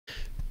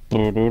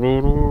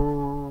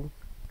Hello,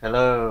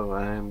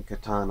 I'm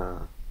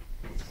Katana.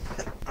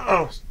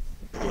 Oh,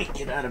 let me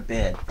get out of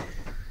bed.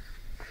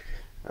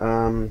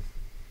 Um,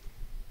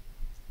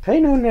 Pay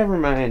no never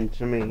mind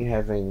to me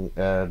having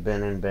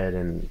been in bed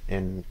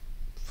in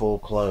full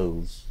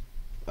clothes.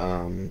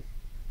 Um,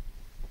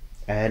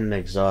 I had an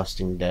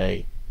exhausting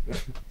day,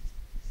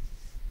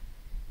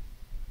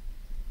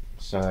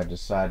 so I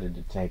decided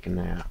to take a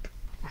nap.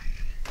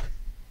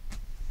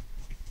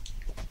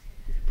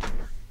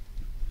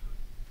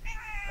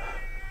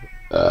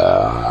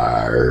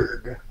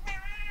 Arrgh.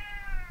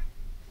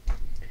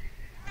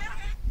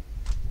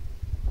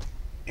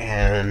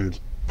 And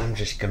I'm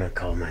just gonna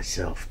call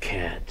myself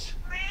Cat.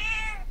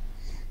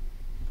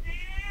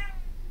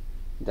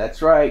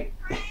 That's right.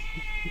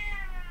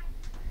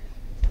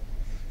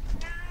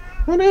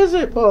 What is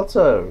it,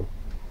 Balto?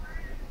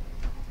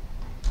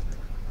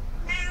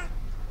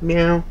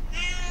 Meow.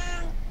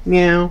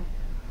 Meow.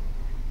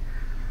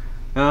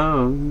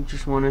 Oh, you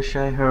just want to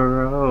say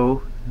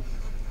hello.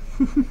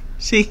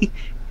 See?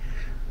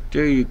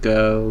 There you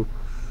go.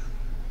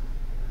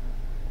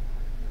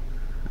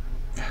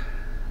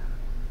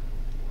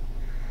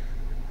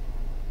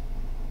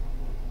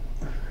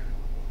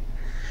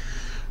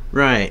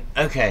 Right,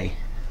 okay.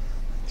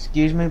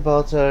 Excuse me,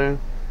 Balto.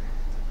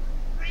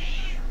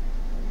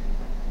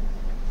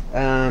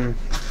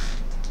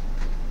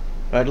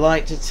 I'd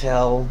like to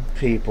tell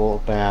people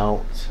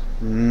about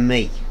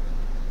me.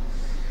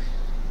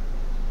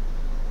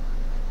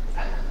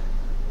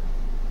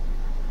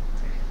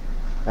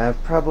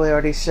 I've probably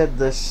already said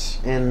this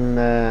in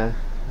a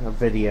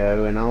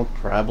video, and I'll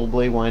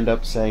probably wind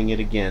up saying it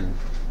again.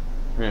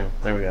 Yeah,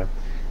 there we go.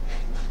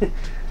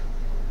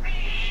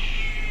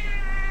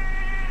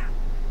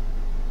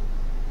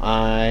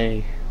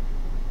 I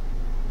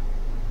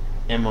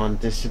am on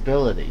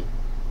disability.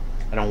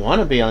 I don't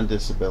want to be on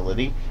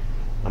disability.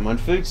 I'm on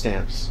food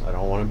stamps. I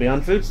don't want to be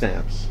on food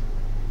stamps.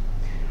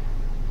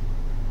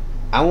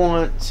 I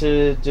want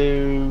to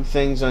do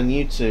things on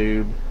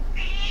YouTube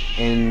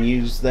and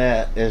use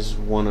that as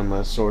one of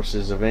my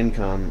sources of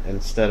income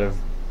instead of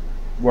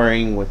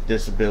worrying with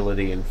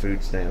disability and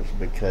food stamps,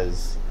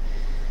 because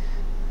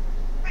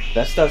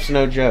that stuff's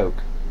no joke.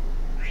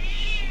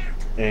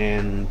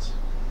 And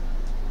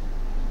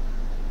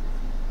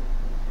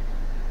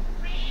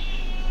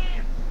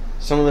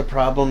some of the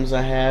problems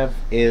I have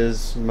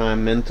is my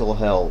mental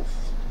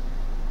health.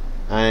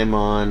 I'm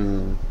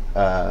on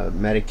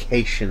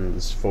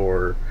medications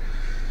for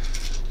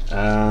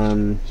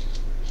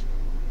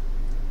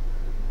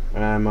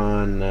I'm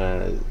on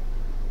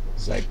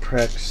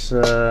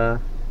Zyprexa,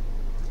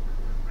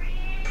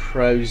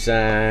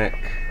 Prozac,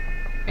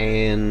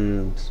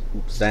 and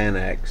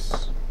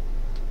Xanax.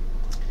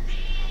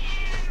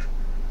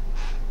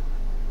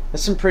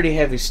 That's some pretty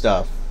heavy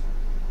stuff.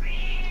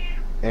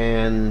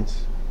 And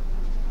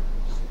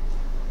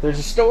there's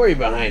a story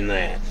behind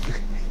that.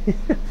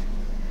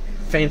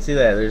 Fancy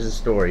that, there's a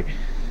story.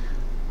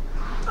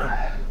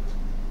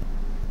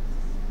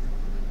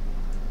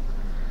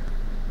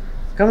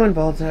 Come on,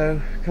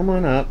 Balto. Come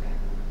on up.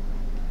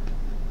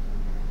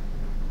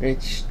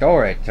 It's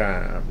story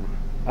time.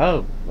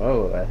 Oh,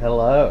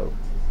 hello.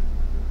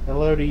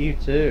 Hello to you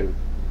too.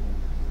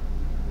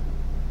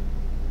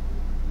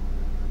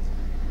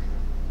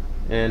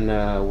 And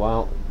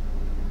while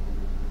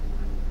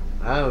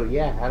oh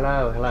yeah,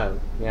 hello.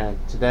 Yeah,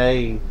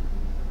 today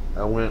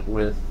I went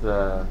with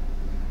my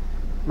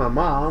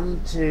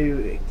mom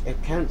to a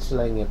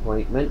counseling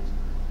appointment.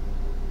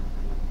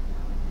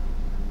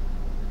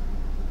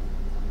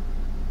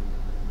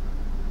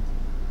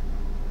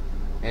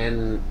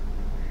 And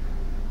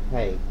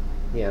hey,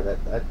 yeah,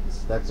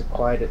 that's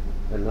quite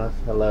enough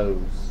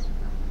hellos.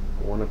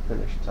 I want to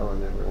finish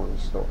telling everyone a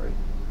story.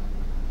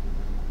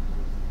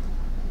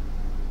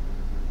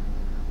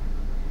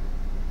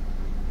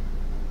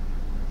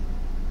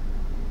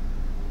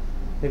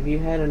 Have you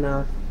had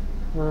enough?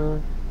 Huh?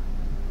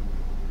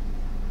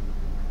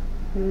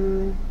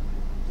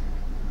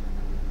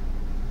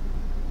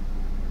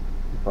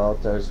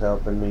 Balto's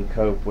helping me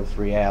cope with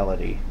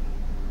reality.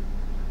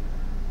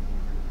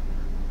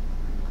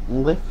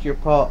 Lift your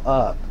paw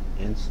up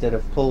instead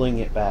of pulling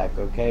it back,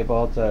 okay,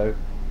 Balto?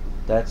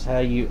 That's how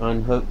you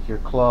unhook your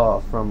claw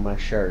from my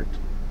shirt.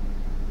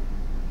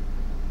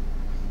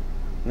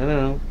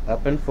 No,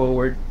 up and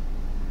forward.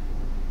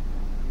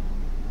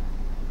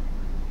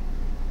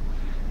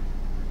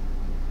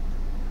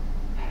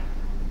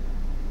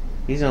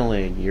 He's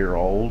only a year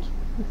old.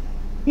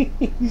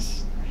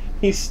 he's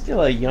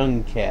still a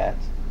young cat.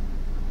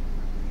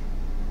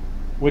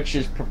 Which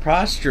is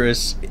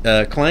preposterous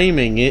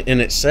claiming it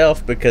in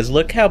itself, because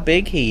look how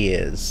big he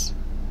is.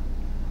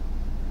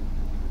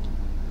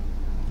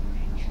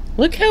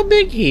 Look how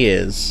big he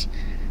is.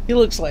 He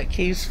looks like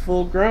he's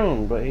full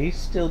grown, but he's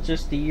still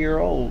just a year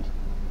old.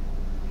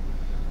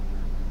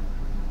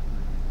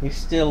 He's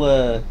still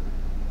a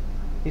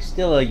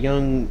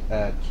young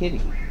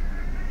kitty.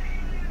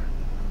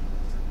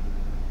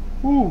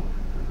 Woo.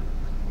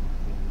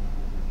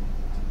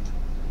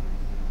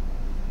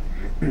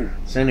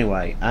 So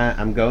anyway,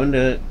 I'm going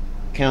to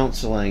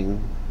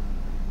counseling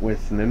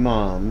with my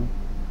mom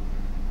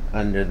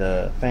under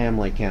the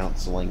family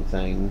counseling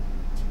thing.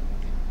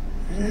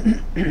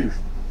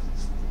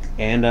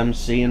 And I'm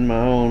seeing my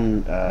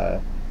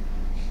own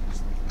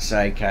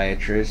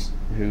psychiatrist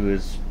who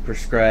has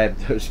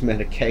prescribed those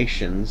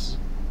medications.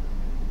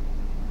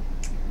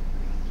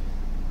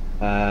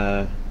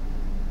 Yeah,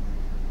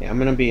 I'm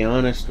gonna be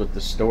honest with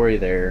the story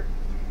there.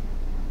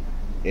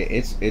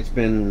 It's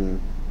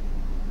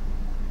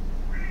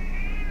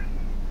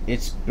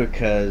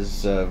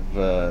because of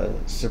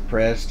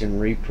suppressed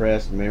and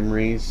repressed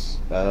memories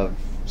of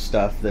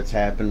stuff that's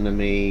happened to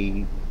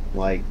me,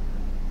 like,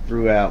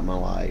 throughout my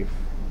life.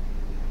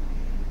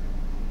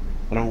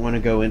 I don't want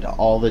to go into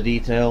all the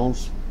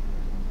details,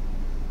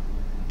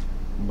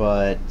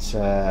 but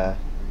a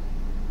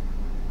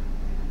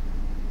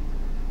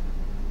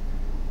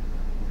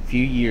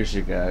few years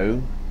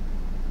ago,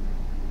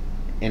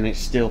 and it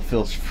still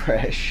feels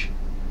fresh,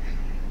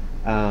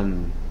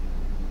 one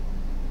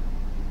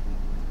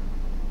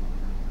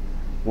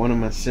of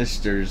my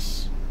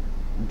sisters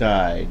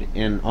died,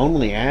 and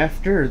only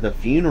after the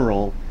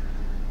funeral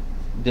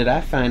did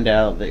I find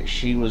out that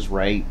she was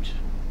raped,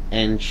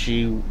 and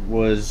she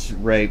was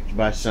raped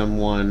by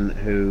someone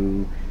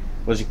who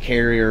was a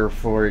carrier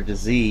for a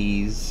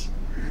disease.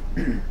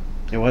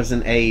 It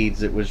wasn't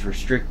AIDS, it was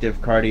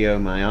restrictive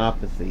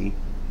cardiomyopathy.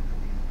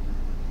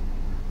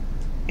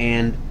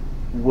 And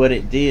what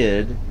it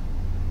did,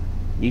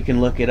 you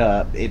can look it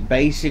up, it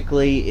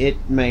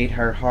made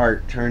her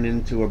heart turn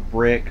into a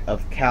brick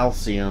of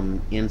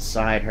calcium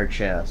inside her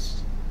chest.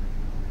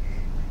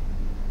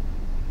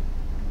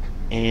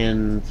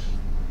 And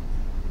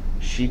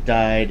she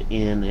died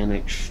in an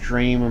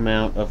extreme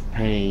amount of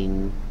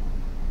pain.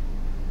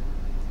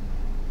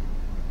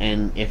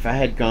 And if I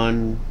had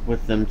gone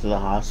with them to the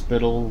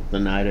hospital the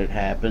night it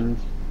happened,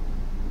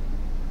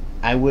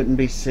 I wouldn't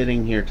be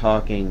sitting here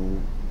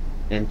talking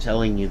and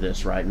telling you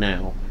this right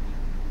now.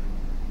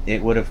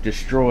 It would have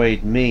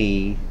destroyed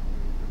me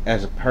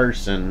as a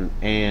person,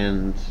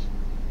 and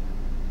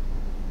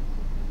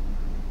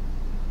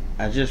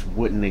I just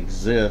wouldn't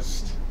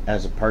exist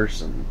as a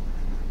person.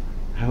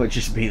 I would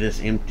just be this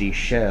empty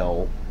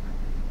shell,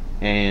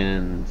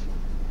 and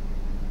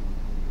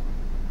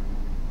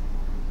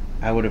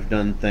I would have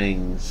done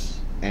things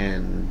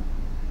and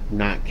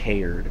not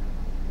cared.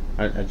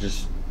 I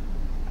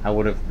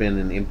would have been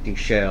an empty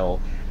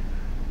shell.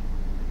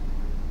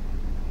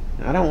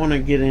 I don't want to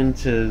get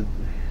into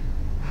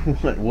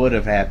what would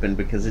have happened,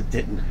 because it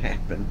didn't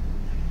happen.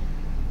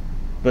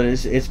 But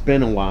it's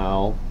been a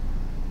while,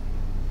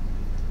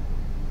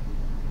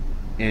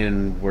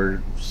 and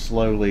we're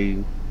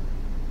slowly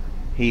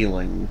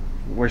healing.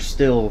 We're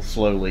still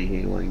slowly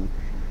healing.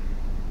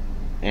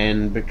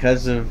 And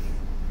because of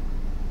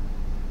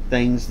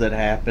things that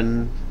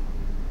happened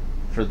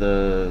for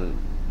the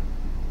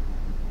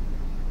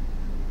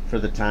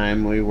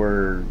time we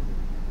were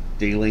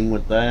dealing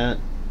with that,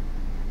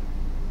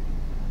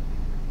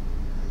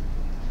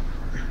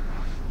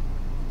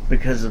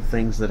 because of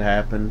things that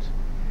happened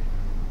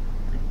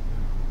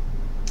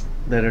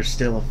that are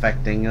still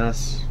affecting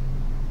us,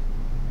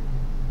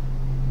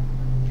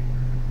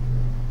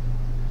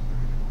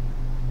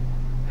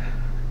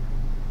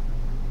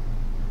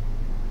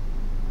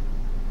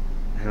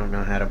 I don't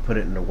know how to put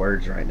it into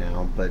words right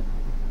now, but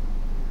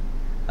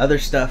other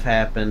stuff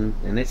happened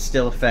and it's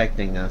still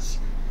affecting us,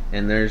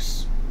 and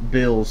there's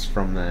bills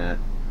from that,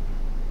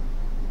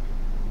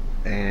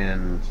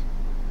 and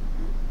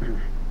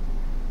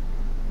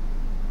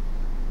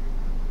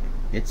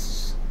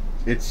it's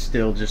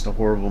still just a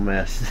horrible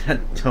mess that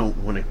I don't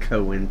want to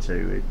go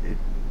into.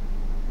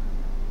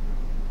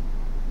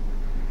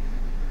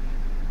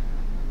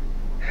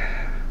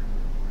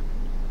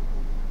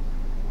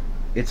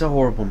 It's a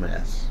horrible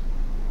mess.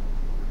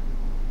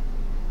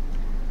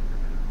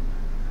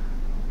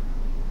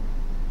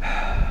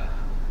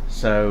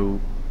 So,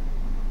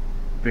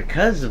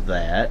 because of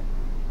that,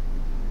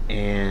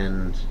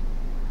 and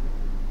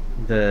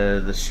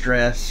the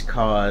stress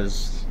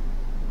caused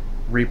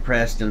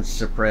repressed and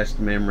suppressed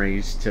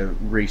memories to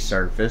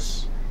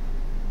resurface.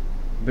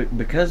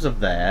 Because of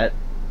that,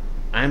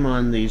 I'm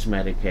on these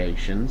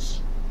medications,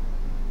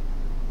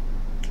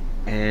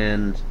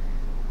 and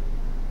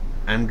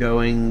I'm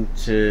going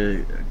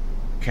to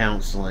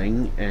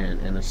counseling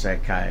and a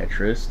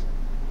psychiatrist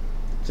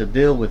to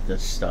deal with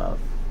this stuff.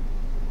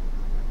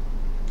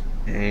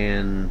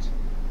 And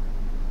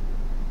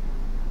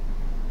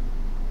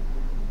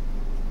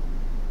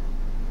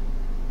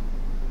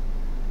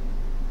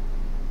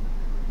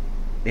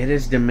it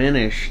has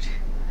diminished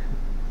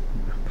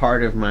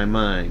part of my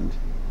mind,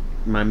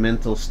 my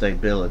mental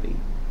stability.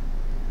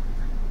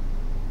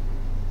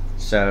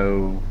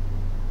 So,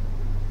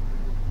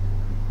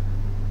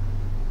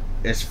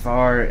 as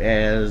far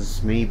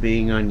as me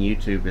being on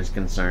YouTube is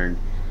concerned,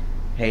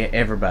 hey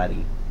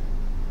everybody,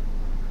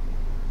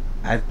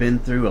 I've been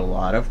through a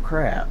lot of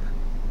crap,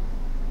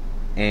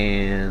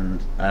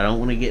 and I don't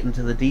want to get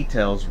into the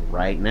details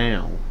right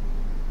now.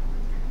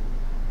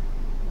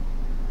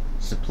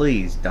 So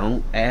please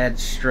don't add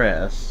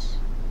stress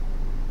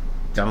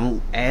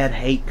Don't add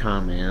hate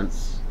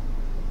comments.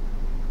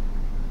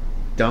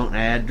 Don't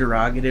add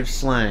derogative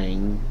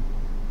slang.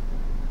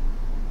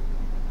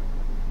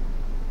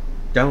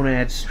 Don't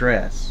add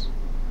stress.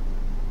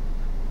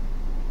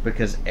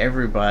 Because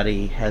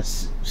everybody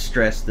has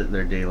stress that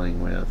they're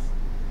dealing with.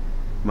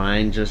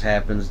 Mine just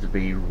happens to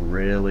be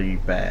really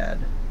bad.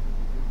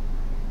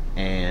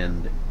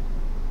 And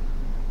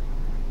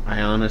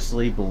I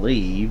honestly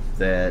believe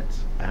that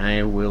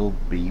I will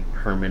be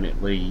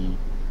permanently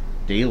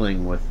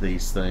dealing with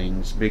these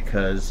things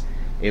because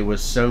it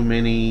was so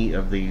many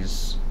of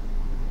these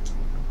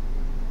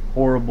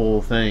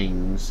horrible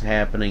things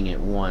happening at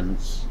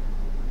once,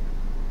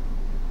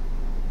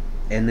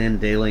 and then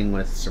dealing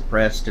with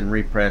suppressed and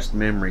repressed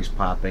memories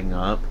popping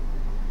up.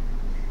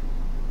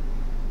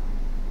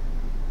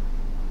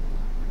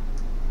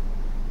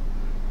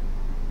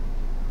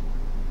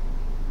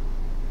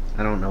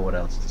 I don't know what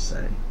else to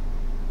say.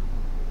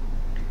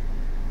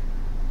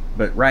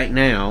 But right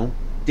now,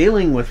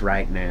 dealing with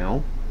right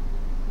now,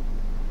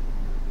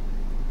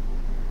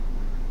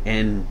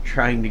 and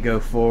trying to go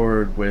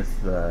forward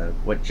with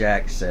what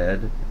Jack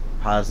said,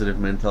 positive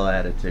mental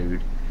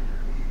attitude,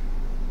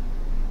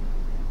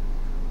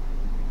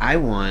 I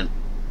want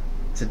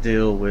to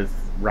deal with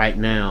right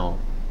now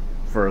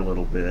for a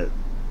little bit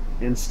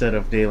instead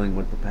of dealing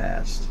with the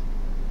past.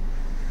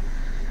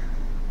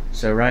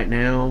 So right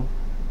now,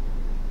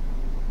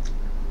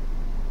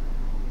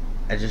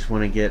 I just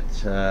want to get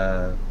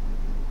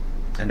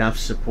enough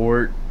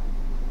support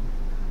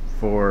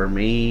for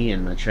me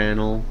and my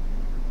channel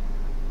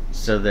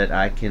so that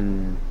I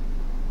can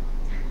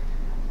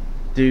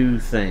do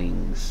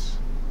things,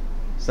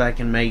 so I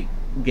can make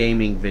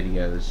gaming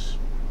videos.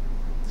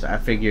 So I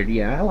figured,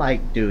 yeah, I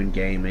like doing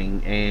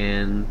gaming,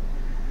 and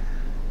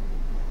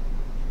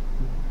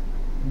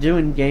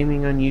doing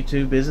gaming on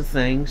YouTube is a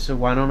thing, so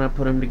why don't I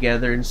put them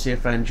together and see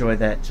if I enjoy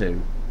that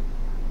too.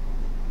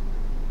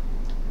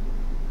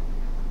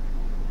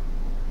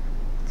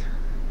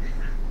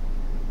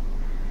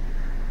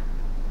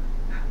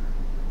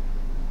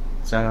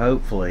 So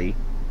hopefully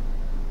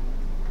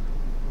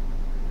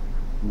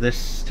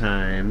this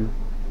time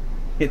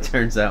it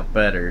turns out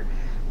better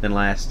than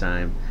last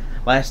time.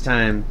 Last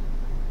time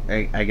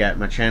I got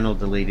my channel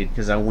deleted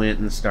because I went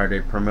and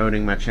started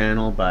promoting my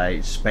channel by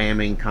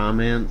spamming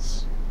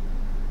comments.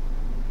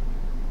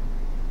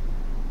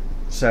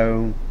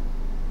 So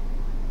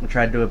I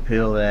tried to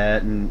appeal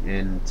that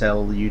and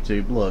tell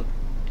YouTube, look,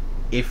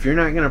 if you're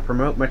not going to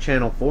promote my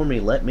channel for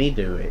me, let me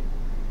do it.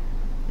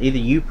 Either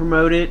you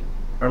promote it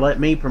or let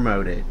me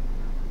promote it.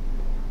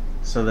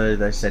 So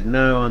they said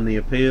no on the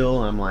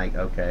appeal. I'm like,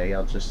 okay,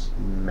 I'll just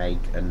make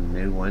a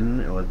new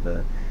one with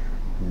the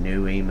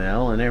new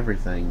email and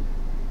everything.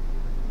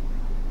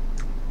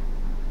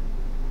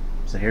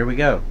 So here we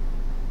go.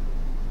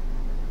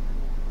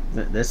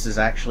 This is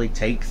actually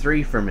take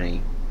 3 for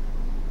me.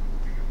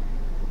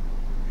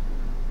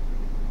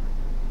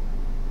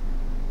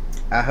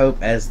 I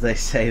hope, as they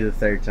say, the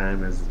third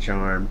time is the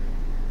charm.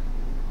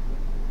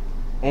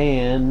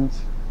 And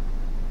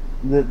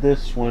that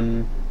this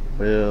one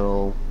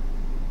will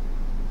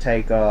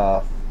take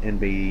off and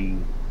be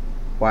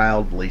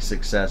wildly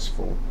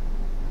successful.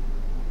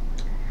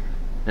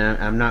 And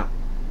I'm not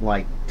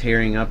like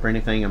tearing up or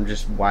anything, I'm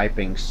just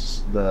wiping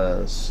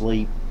the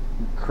sleep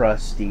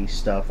crusty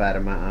stuff out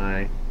of my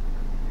eye.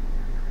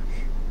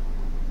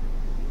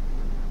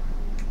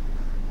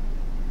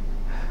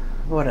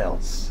 What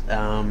else?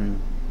 Oh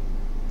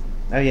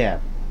yeah,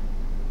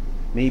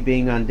 me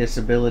being on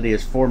disability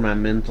is for my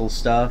mental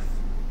stuff.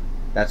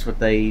 That's what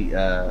they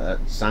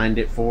signed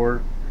it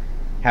for.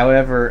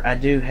 However, I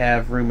do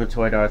have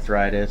rheumatoid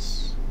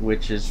arthritis,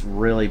 which is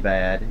really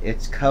bad.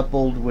 It's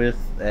coupled with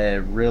a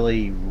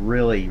really,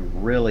 really,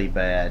 really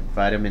bad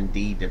vitamin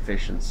D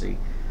deficiency.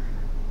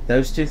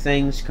 Those two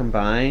things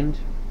combined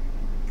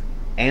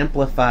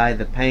amplify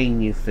the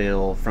pain you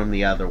feel from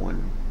the other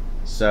one.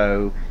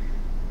 So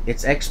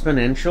it's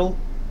exponential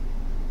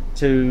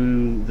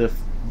to the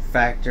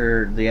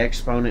factor, the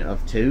exponent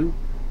of 2.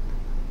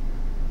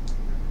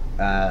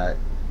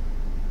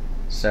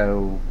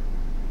 So,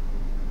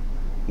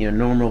 you know,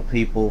 normal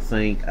people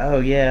think, oh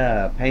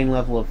yeah, pain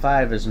level of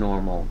 5 is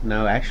normal.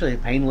 No, actually a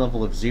pain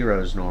level of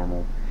 0 is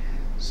normal.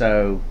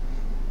 So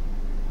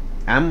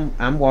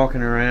I'm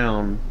walking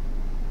around,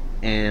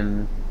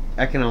 and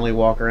I can only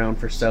walk around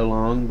for so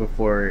long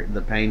before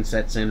the pain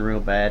sets in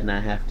real bad and I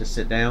have to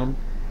sit down.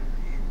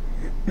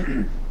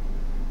 And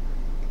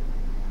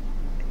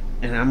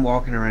I'm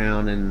walking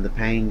around and the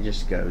pain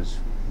just goes,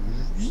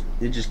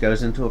 it just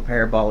goes into a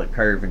parabolic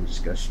curve and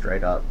just goes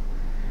straight up.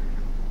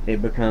 It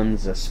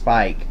becomes a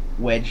spike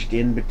wedged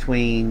in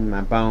between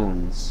my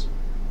bones,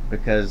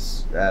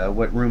 because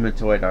what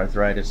rheumatoid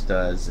arthritis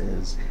does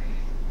is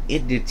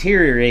it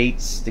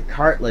deteriorates the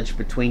cartilage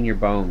between your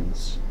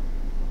bones,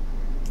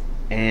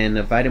 and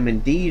a vitamin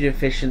D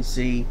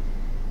deficiency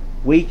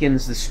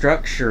weakens the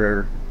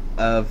structure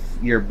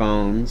of your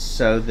bones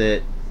so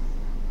that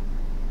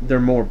they're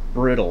more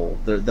brittle,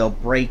 they'll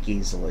break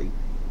easily.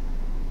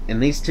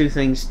 And these two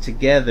things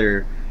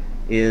together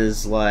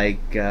is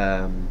like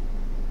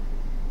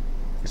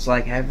it's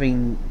like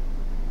having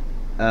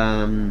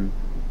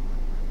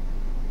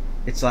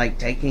it's like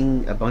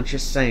taking a bunch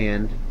of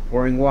sand,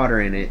 pouring water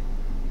in it,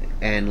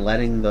 and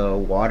letting the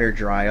water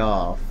dry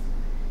off,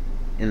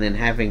 and then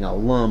having a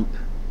lump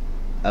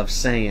of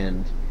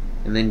sand,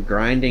 and then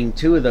grinding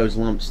two of those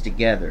lumps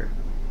together.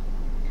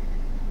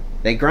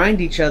 They grind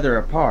each other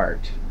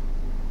apart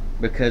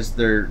because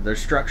they're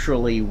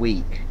structurally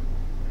weak,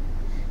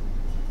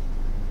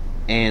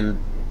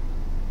 and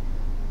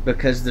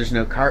because there's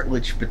no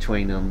cartilage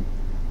between them,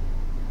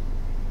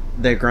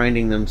 they're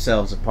grinding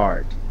themselves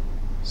apart.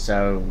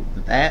 So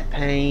that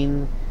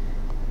pain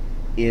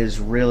is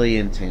really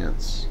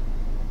intense,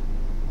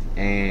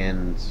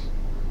 and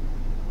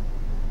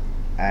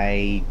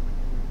I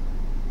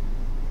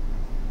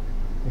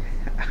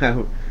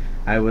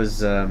I was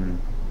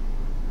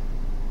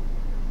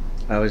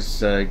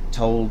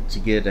told to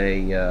get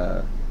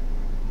a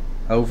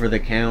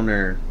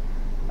over-the-counter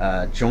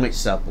joint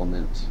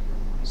supplement,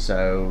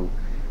 so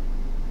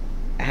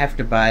I have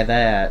to buy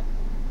that,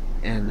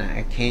 and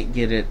I can't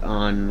get it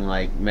on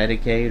like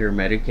Medicaid or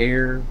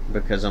Medicare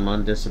because I'm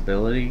on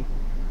disability,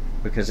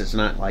 because it's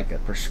not like a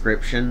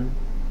prescription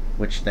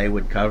which they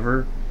would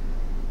cover.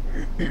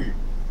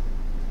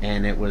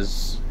 And it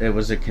was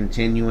a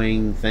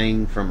continuing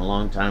thing from a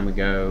long time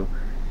ago,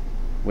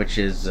 which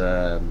is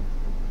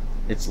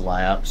it's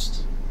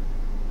lapsed.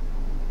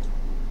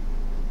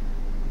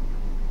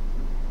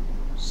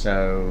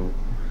 So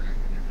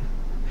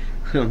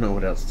I don't know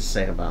what else to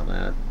say about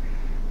that.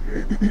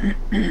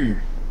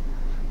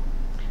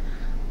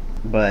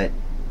 But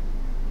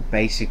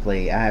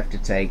basically I have to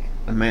take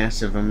a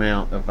massive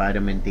amount of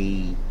vitamin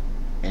D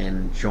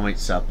and joint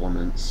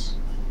supplements,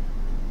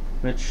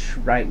 which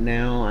right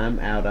now I'm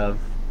out of.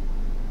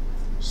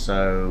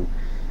 So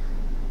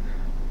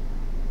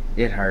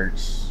it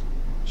hurts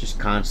just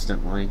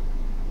constantly.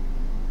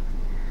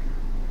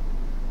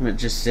 I mean,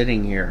 just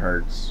sitting here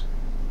hurts.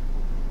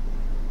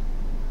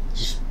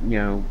 Just, you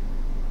know,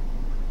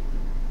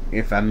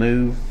 if I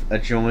move a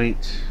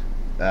joint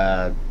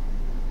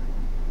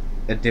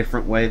a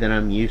different way than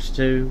I'm used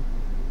to,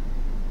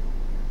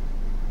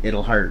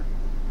 it'll hurt.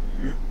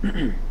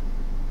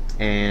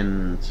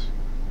 And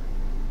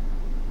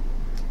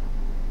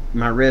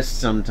my wrist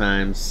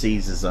sometimes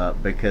seizes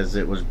up because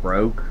it was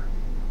broke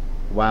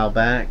a while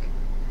back.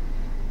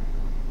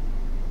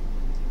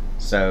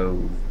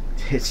 So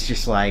it's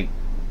just like,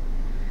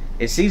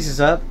 it seizes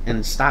up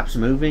and stops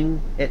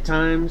moving at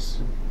times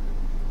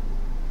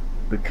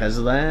because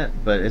of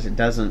that, but it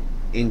doesn't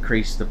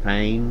increase the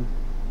pain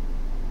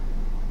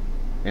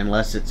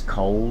unless it's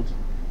cold.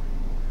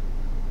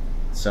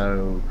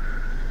 So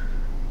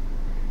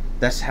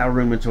that's how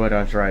rheumatoid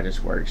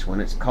arthritis works. When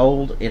it's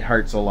cold, it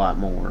hurts a lot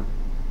more.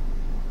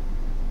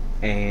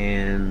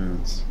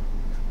 And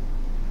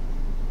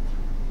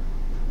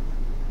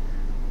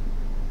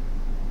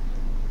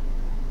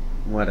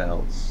what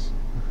else?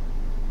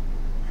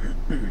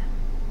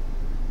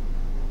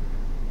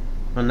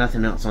 Well,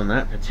 nothing else on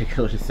that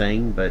particular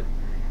thing, but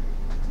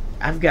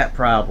I've got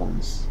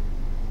problems.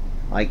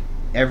 Like,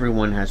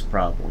 everyone has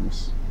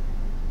problems.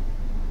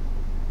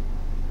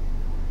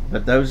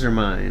 But those are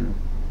mine,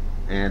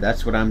 and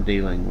that's what I'm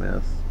dealing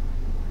with.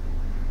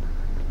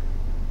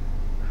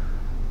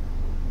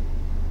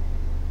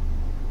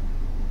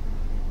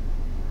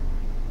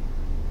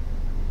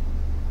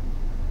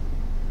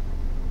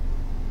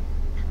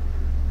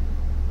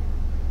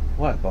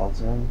 What,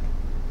 Balto?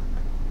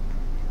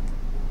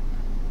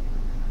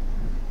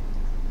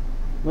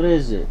 What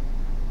is it?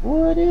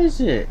 What is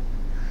it?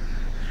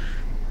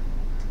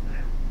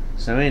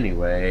 So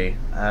anyway,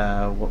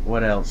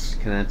 what else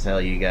can I tell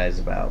you guys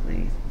about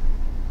me?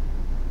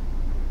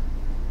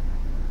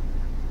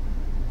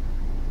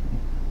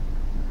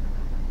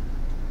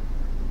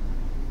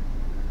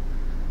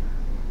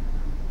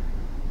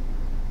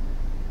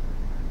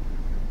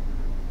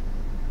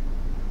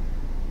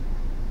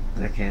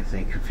 I can't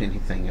think of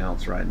anything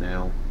else right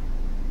now.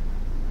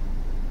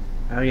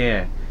 Oh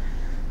yeah,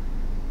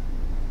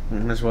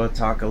 might as well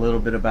talk a little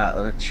bit about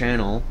the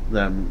channel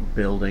that I'm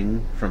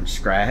building from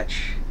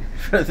scratch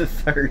for the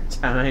third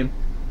time.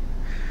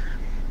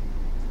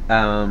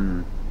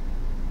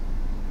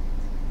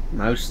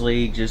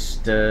 Mostly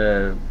just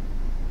let's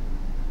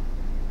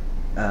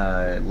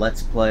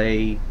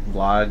play,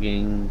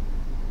 vlogging.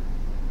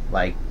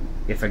 Like,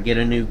 if I get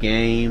a new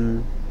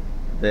game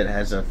that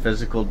has a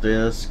physical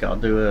disc, I'll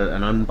do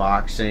an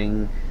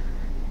unboxing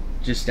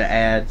just to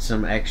add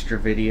some extra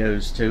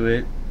videos to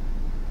it.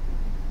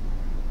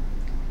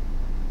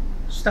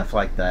 Stuff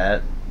like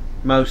that,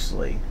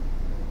 mostly.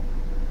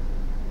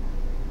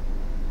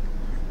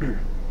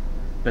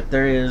 But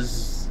there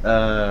is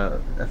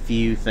a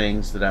few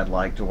things that I'd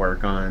like to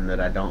work on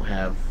that I don't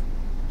have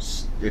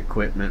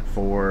equipment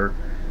for.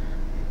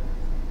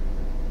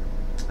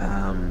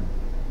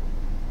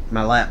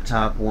 My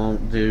laptop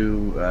won't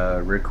do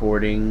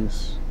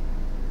recordings,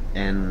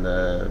 and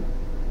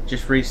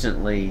just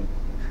recently,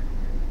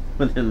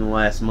 within the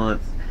last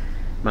month,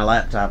 my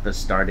laptop has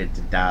started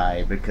to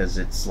die because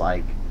it's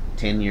like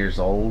 10 years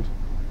old.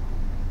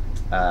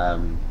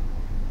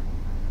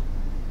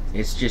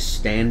 It's just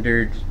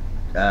standard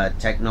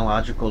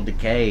technological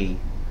decay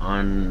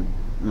on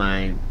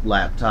my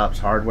laptop's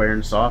hardware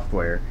and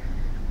software.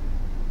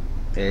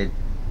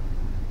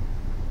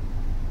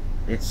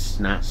 It's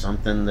not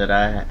something that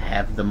I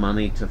have the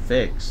money to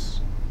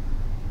fix,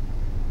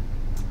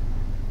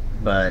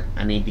 but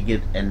I need to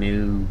get a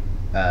new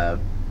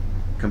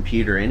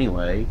computer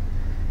anyway,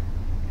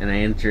 and I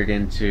entered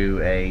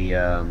into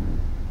a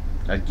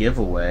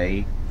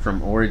giveaway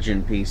from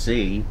Origin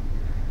PC.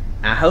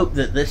 I hope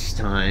that this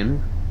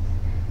time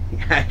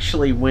I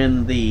actually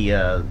win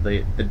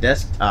the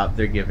desktop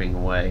they're giving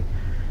away.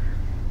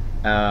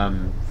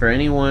 For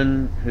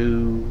anyone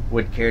who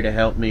would care to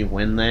help me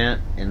win that,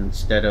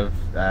 instead of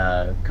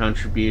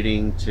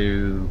contributing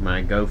to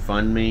my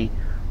GoFundMe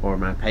or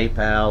my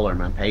PayPal or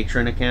my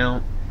Patreon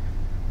account,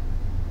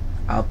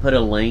 I'll put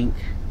a link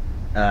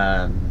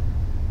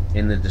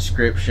in the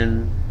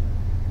description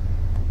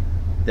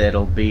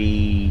it'll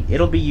be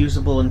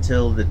usable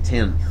until the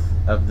 10th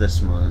of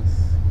this month,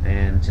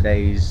 and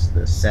today's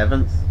the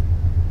 7th.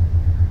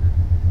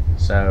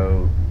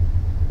 So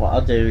what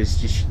I'll do is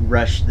just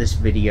rush this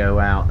video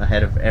out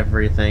ahead of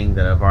everything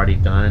that I've already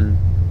done.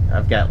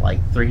 I've got like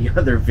 3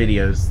 other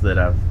videos that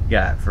I've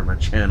got for my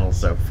channel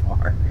so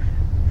far,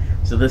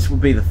 so this will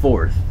be the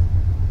 4th.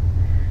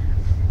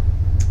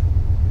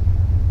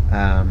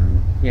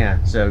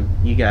 Yeah, so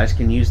you guys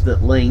can use the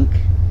link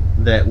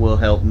that will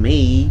help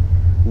me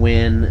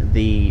win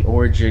the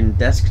Origin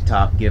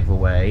desktop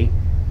giveaway.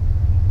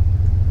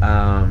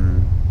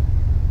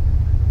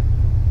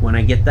 When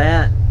I get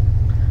that,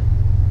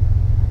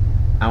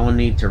 I will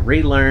need to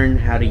relearn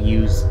how to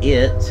use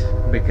it,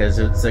 because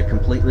it's a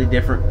completely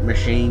different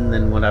machine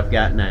than what I've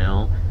got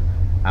now.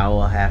 I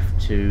will have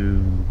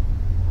to,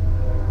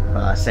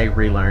 well, I say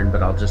relearn,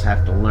 but I'll just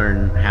have to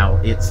learn how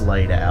it's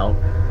laid out.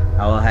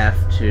 I will have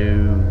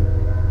to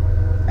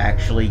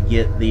actually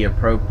get the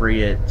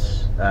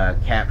appropriate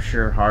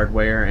capture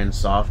hardware and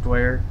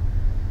software,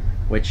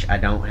 which I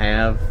don't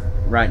have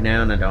right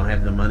now and I don't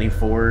have the money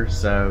for.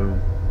 So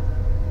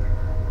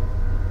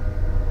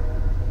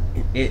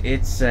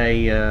it's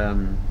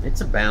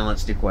a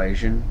balanced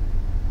equation.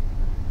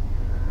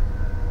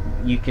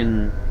 You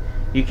can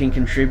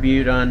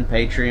contribute on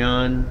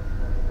Patreon.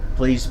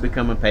 Please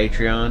become a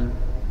patron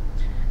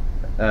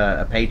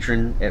on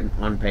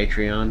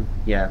Patreon.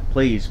 Yeah,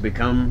 please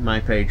become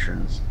my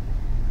patrons.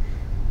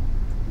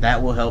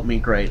 That will help me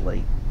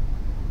greatly.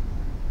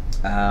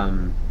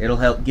 It'll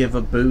help give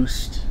a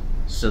boost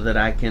so that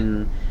I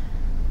can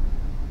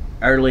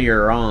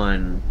earlier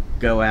on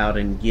go out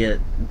and get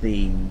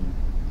the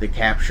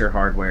capture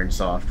hardware and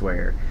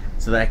software,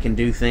 so that I can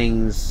do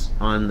things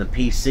on the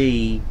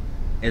PC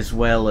as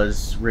well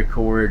as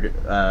record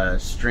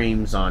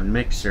streams on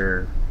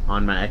Mixer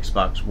on my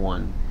Xbox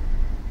One.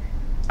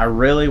 I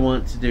really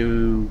want to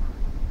do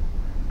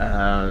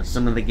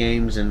some of the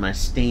games in my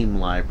Steam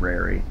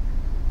library,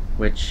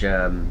 which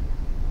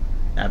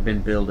I've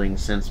been building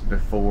since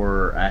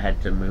before I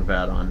had to move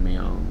out on my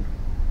own.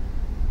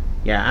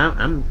 Yeah,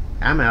 I'm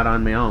out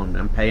on my own.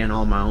 I'm paying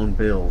all my own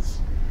bills,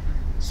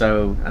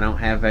 so I don't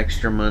have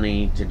extra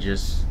money to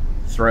just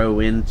throw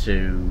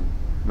into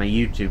my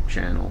YouTube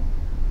channel,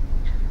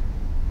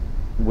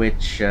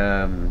 which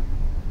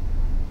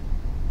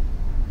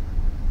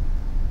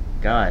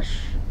gosh,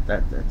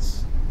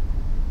 that's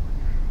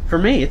for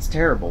me, it's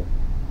terrible.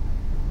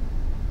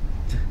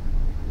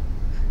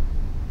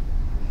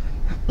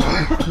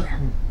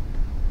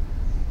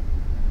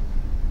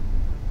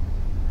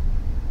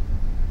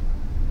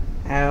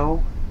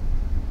 Ow.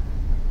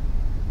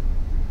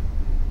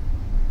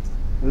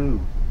 Ooh.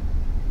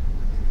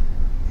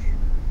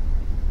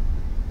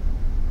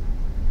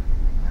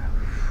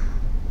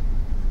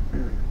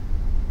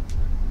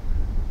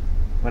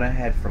 What I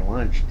had for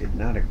lunch did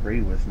not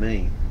agree with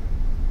me.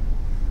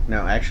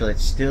 No, actually, it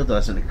still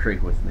doesn't agree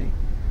with me.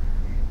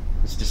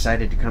 It's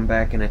decided to come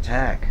back and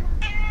attack.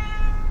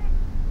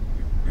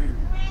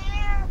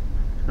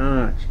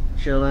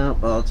 Chill out,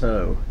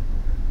 Balto.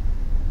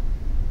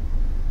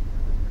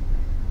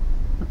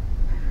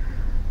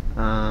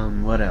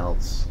 What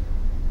else?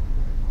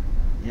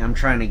 Yeah, I'm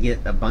trying to get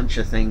a bunch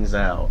of things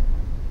out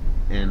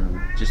and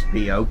just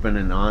be open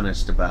and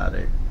honest about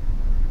it.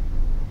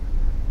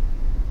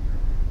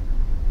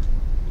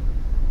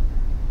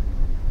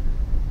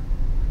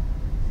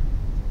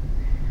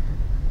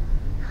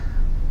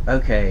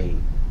 Okay,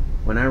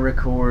 when I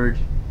record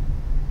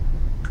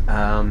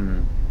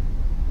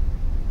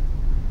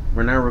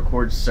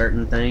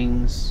certain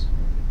things,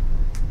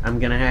 I'm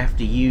gonna have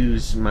to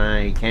use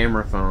my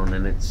camera phone,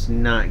 and it's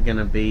not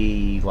gonna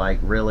be like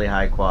really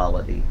high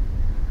quality.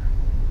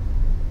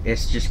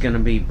 It's just gonna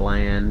be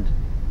bland,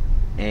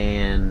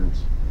 and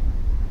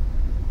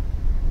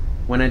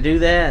when I do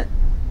that,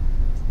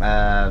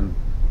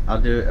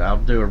 I'll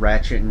do a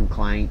Ratchet and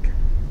Clank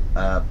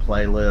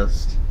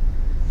playlist,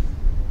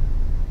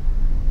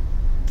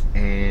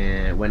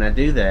 and when I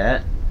do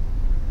that,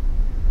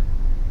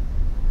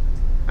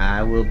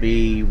 I will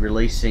be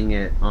releasing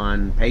it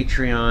on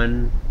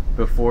Patreon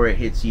before it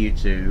hits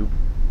YouTube,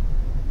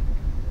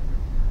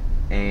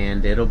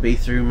 and it'll be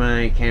through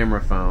my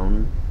camera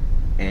phone,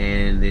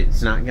 and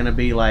it's not going to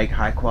be like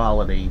high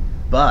quality,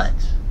 but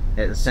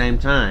at the same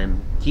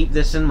time, keep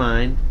this in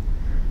mind.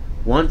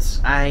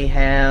 Once I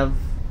have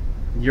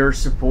your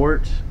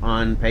support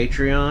on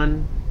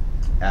Patreon,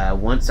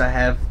 once I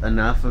have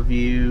enough of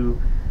you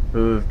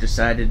who have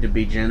decided to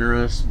be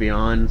generous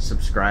beyond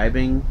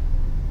subscribing,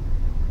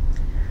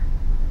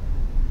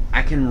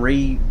 I can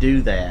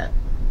redo that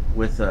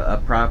with a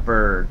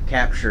proper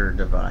capture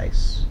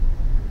device,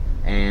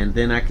 and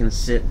then I can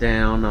sit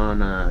down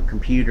on a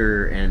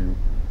computer and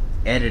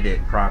edit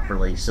it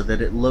properly so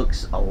that it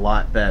looks a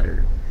lot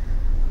better.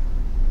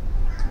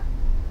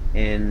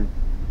 And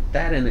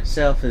that in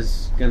itself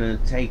is gonna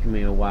take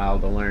me a while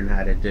to learn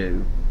how to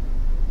do.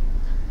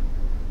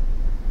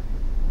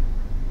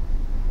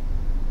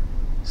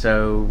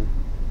 So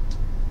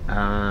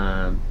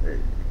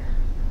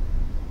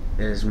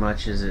as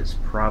much as it's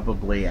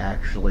probably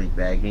actually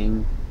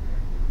begging,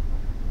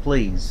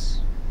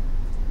 please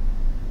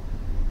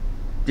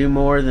do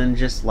more than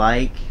just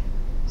like,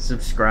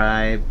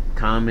 subscribe,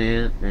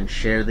 comment, and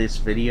share this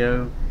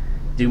video.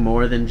 Do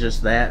more than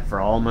just that for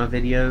all my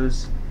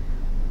videos.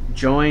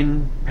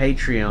 Join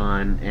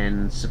Patreon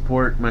and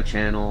support my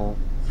channel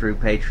through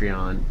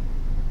Patreon.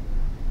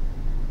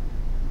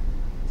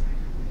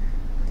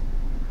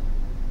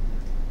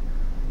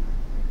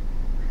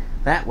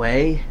 That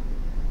way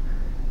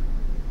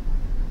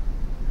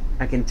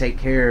I can take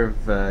care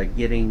of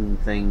getting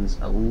things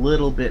a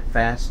little bit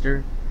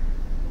faster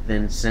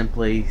than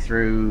simply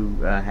through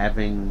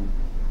having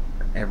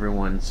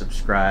everyone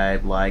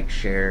subscribe, like,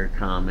 share,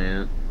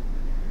 comment.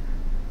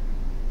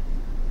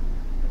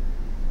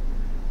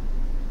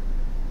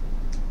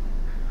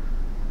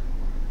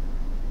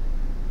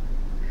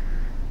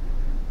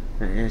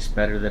 It's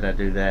better that I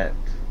do that,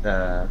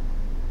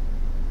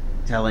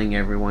 telling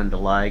everyone to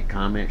like,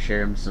 comment,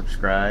 share, and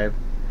subscribe.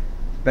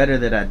 It's better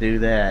that I do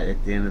that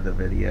at the end of the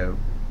video.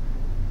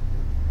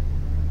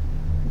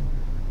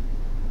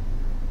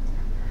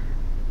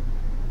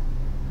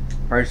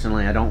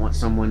 Personally, I don't want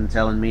someone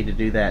telling me to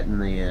do that in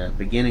the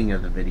beginning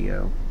of the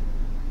video.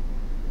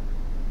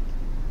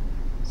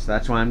 So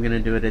that's why I'm going to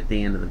do it at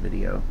the end of the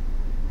video.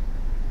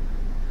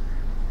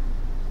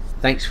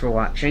 Thanks for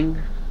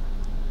watching.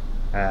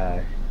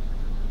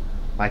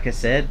 Like I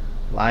said,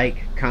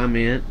 like,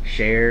 comment,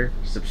 share,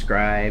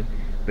 subscribe,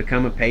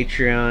 become a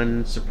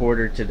Patreon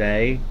supporter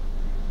today.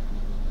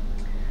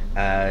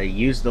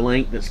 Use the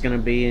link that's going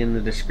to be in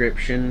the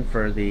description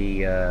for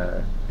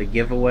the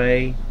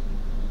giveaway,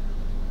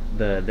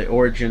 the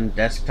Origin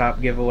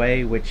desktop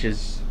giveaway, which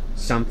is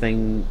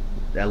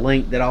a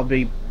link that I'll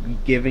be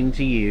giving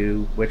to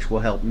you, which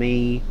will help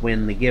me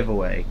win the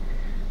giveaway,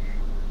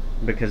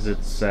 because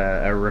it's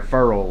a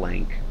referral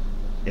link.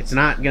 It's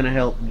not going to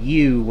help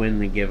you win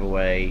the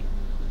giveaway.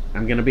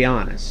 I'm going to be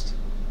honest.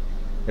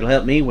 It'll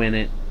help me win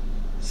it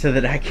so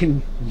that I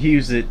can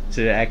use it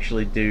to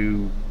actually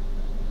do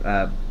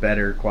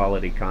better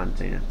quality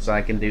content, so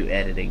I can do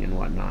editing and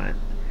whatnot.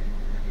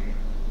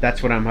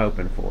 That's what I'm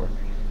hoping for.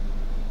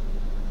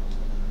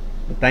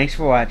 But thanks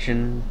for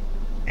watching,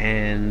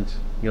 and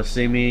you'll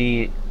see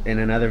me in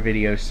another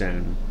video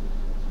soon.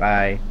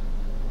 Bye.